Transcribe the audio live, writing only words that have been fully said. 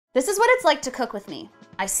This is what it's like to cook with me.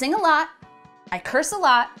 I sing a lot, I curse a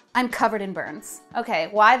lot, I'm covered in burns. Okay,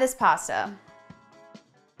 why this pasta?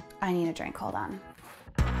 I need a drink, hold on.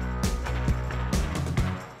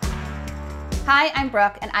 Hi, I'm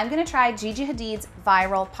Brooke, and I'm gonna try Gigi Hadid's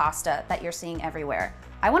viral pasta that you're seeing everywhere.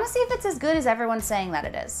 I wanna see if it's as good as everyone's saying that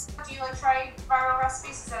it is. Do you like try viral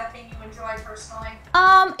recipes? Is that a thing you enjoy personally?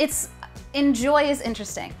 Enjoy is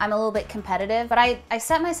interesting. I'm a little bit competitive, but I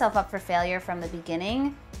set myself up for failure from the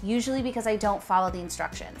beginning, usually because I don't follow the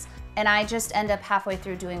instructions. And I just end up halfway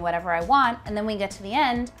through doing whatever I want, and then we get to the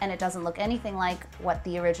end and it doesn't look anything like what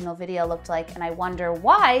the original video looked like, and I wonder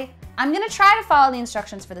why. I'm gonna try to follow the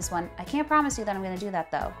instructions for this one. I can't promise you that I'm gonna do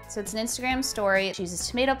that though. So it's an Instagram story. It uses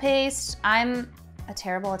tomato paste. I'm a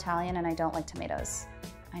terrible Italian and I don't like tomatoes.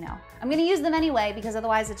 I know. I'm gonna use them anyway because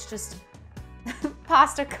otherwise it's just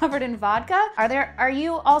pasta covered in vodka. Are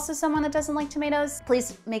you also someone that doesn't like tomatoes?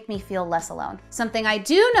 Please make me feel less alone. Something I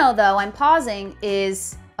do know though, I'm pausing,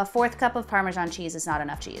 is a 1/4 cup of Parmesan cheese is not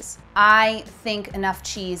enough cheese. I think enough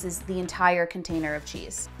cheese is the entire container of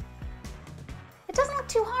cheese. It doesn't look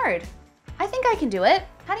too hard. I think I can do it.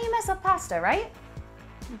 How do you mess up pasta, right?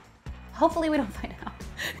 Hopefully we don't find out.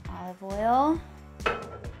 Olive oil,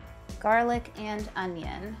 garlic, and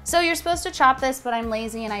onion. So you're supposed to chop this, but I'm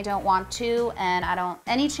lazy and I don't want to, and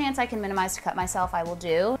any chance I can minimize to cut myself, I will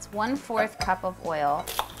do. It's 1/4 cup of oil.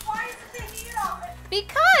 Why is it the heat on it?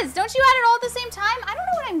 Because, don't you add it all at the same time? I don't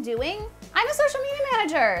know what I'm doing. I'm a social media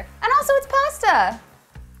manager, and also it's pasta.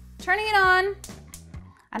 Turning it on.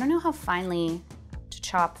 I don't know how finely to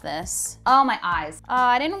chop this. Oh, my eyes.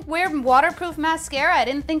 I didn't wear waterproof mascara. I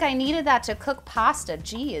didn't think I needed that to cook pasta,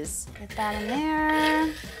 jeez. Get that in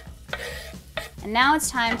there. And now it's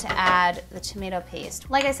time to add the tomato paste.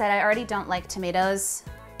 Like I said, I already don't like tomatoes.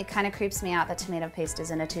 It kind of creeps me out that tomato paste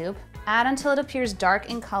is in a tube. Add until it appears dark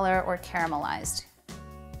in color or caramelized.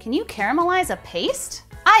 Can you caramelize a paste?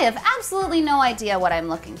 I have absolutely no idea what I'm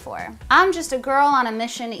looking for. I'm just a girl on a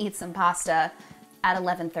mission to eat some pasta at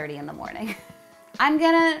 11:30 in the morning. I'm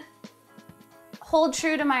gonna hold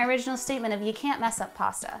true to my original statement of you can't mess up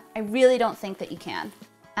pasta. I really don't think that you can.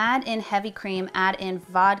 Add in heavy cream, add in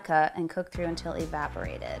vodka, and cook through until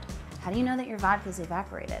evaporated. How do you know that your vodka is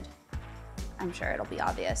evaporated? I'm sure it'll be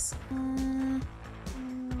obvious.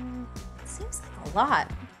 Seems like a lot.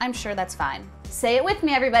 I'm sure that's fine. Say it with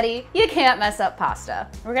me, everybody. You can't mess up pasta.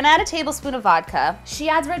 We're gonna add a tablespoon of vodka. She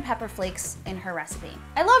adds red pepper flakes in her recipe.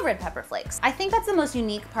 I love red pepper flakes. I think that's the most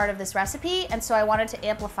unique part of this recipe, and so I wanted to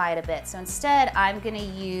amplify it a bit. So instead, I'm gonna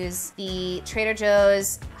use the Trader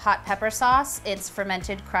Joe's hot pepper sauce. It's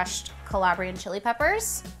fermented crushed Calabrian chili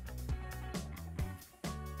peppers.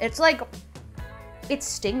 It's like, it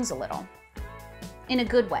stings a little. In a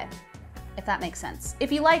good way, if that makes sense.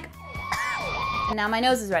 If you like, and now my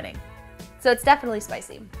nose is running. So it's definitely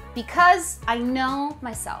spicy. Because I know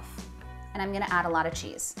myself, and I'm gonna add a lot of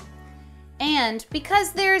cheese. And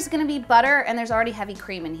because there's gonna be butter and there's already heavy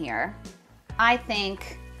cream in here, I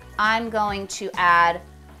think I'm going to add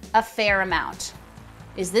a fair amount.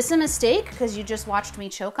 Is this a mistake because you just watched me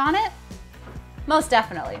choke on it? Most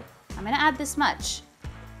definitely. I'm gonna add this much.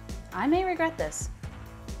 I may regret this,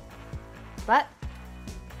 but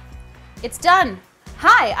it's done.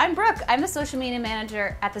 Hi, I'm Brooke. I'm the social media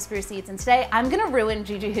manager at the Spruce Eats, and today I'm gonna ruin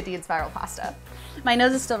Gigi Hadid's viral pasta. My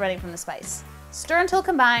nose is still running from the spice. Stir until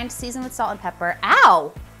combined, season with salt and pepper.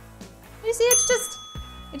 Ow! You see,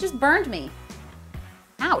 it just burned me.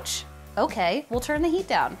 Ouch. Okay, we'll turn the heat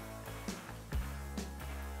down.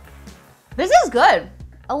 This is good.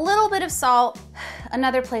 A little bit of salt.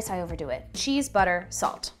 Another place I overdo it. Cheese, butter,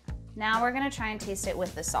 salt. Now we're gonna try and taste it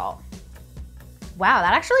with the salt. Wow,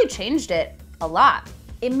 that actually changed it a lot.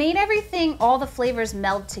 It made everything, all the flavors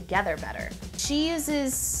meld together better. She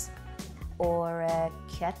uses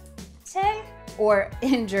orecchiette, or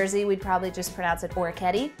in Jersey, we'd probably just pronounce it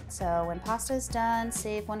orecchiette. So when pasta is done,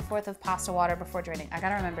 save 1/4 of pasta water before draining. I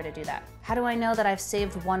gotta remember to do that. How do I know that I've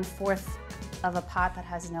saved 1/4 of a pot that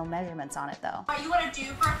has no measurements on it though? What you wanna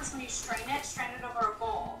do, Brooke, is when you strain it over a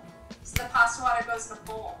bowl. So the pasta water goes in a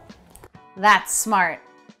bowl. That's smart.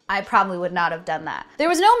 I probably would not have done that. There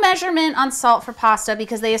was no measurement on salt for pasta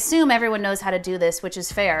because they assume everyone knows how to do this, which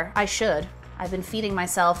is fair. I should. I've been feeding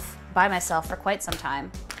myself by myself for quite some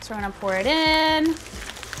time. So we're gonna pour it in.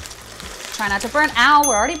 Try not to burn. Ow,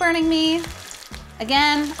 we're already burning me.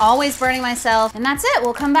 Again, always burning myself. And that's it,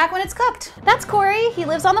 we'll come back when it's cooked. That's Corey, he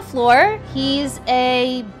lives on the floor. He's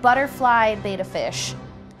a butterfly betta fish.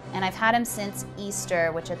 And I've had him since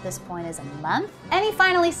Easter, which at this point is a month. And he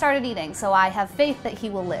finally started eating, so I have faith that he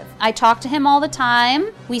will live. I talk to him all the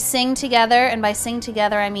time. We sing together, and by sing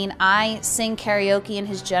together, I mean I sing karaoke in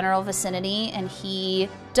his general vicinity, and he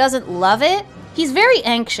doesn't love it. He's very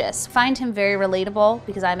anxious. Find him very relatable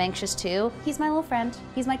because I'm anxious too. He's my little friend.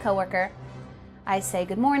 He's my coworker. I say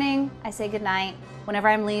good morning. I say good night. Whenever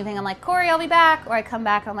I'm leaving, I'm like, Corey, I'll be back. Or I come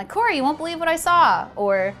back and I'm like, Corey, you won't believe what I saw.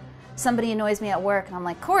 Or somebody annoys me at work and I'm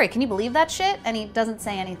like, Corey, can you believe that shit? And he doesn't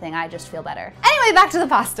say anything. I just feel better. Anyway, back to the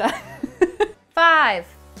pasta. 5,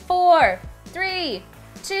 4, 3,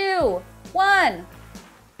 2, 1.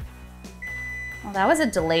 Well, that was a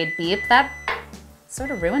delayed beep. That sort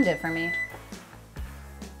of ruined it for me.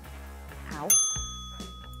 Ow.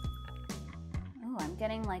 Oh, I'm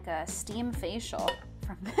getting like a steam facial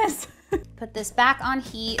from this. Put this back on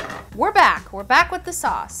heat. We're back. We're back with the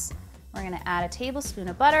sauce. We're gonna add a tablespoon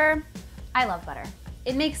of butter. I love butter.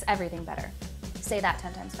 It makes everything better. Say that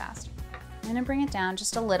 10 times fast. I'm gonna bring it down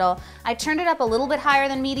just a little. I turned it up a little bit higher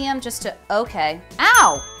than medium just to, okay.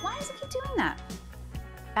 Ow! Why does it keep doing that?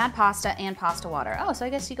 Add pasta and pasta water. Oh, so I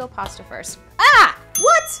guess you go pasta first. Ah!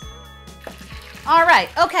 What? All right,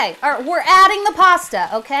 okay. All right, we're adding the pasta,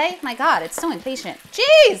 okay? My God, it's so impatient.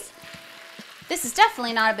 Jeez! This is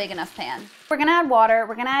definitely not a big enough pan. We're gonna add water,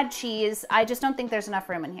 we're gonna add cheese. I just don't think there's enough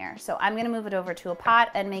room in here. So I'm gonna move it over to a pot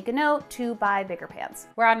and make a note to buy bigger pans.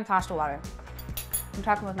 We're adding pasta water. I'm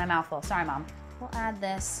talking with my mouth full, sorry mom. We'll add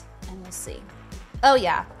this and we'll see. Oh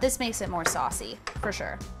yeah, this makes it more saucy, for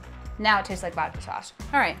sure. Now it tastes like vodka sauce.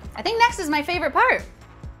 All right, I think next is my favorite part.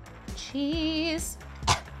 Cheese.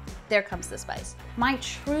 There comes the spice. My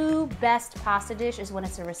true best pasta dish is when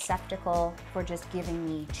it's a receptacle for just giving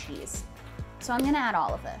me cheese. So I'm gonna add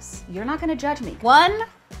all of this. You're not gonna judge me. 1,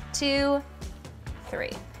 2, 3.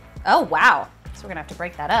 Oh, wow. So we're gonna have to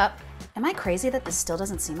break that up. Am I crazy that this still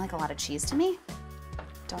doesn't seem like a lot of cheese to me?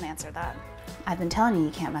 Don't answer that. I've been telling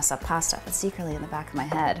you can't mess up pasta, but secretly in the back of my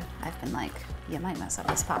head, I've been like, you might mess up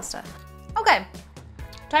this pasta. Okay,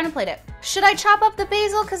 time to plate it. Should I chop up the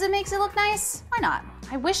basil because it makes it look nice? Why not?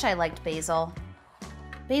 I wish I liked basil.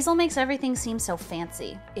 Basil makes everything seem so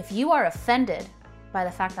fancy. If you are offended by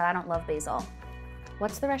the fact that I don't love basil,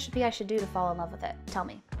 what's the recipe I should do to fall in love with it? Tell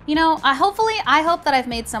me. You know, I hope that I've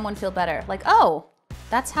made someone feel better. Like, oh,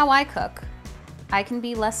 that's how I cook. I can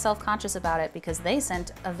be less self-conscious about it because they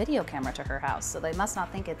sent a video camera to her house, so they must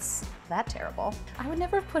not think it's that terrible. I would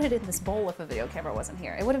never have put it in this bowl if a video camera wasn't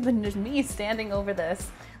here. It would have been just me standing over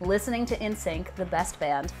this, listening to NSYNC, the best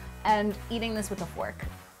band, and eating this with a fork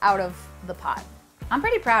out of the pot. I'm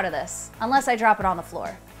pretty proud of this, unless I drop it on the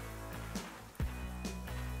floor.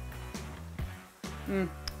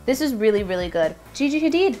 This is really, really good. Gigi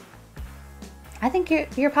Hadid. I think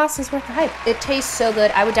your pasta's worth the hype. It tastes so good.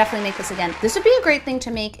 I would definitely make this again. This would be a great thing to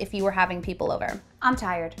make if you were having people over. I'm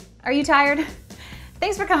tired. Are you tired?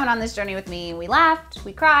 Thanks for coming on this journey with me. We laughed,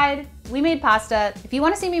 we cried, we made pasta. If you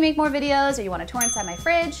want to see me make more videos or you want to tour inside my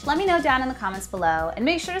fridge, let me know down in the comments below and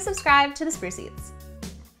make sure to subscribe to the Spruce Eats.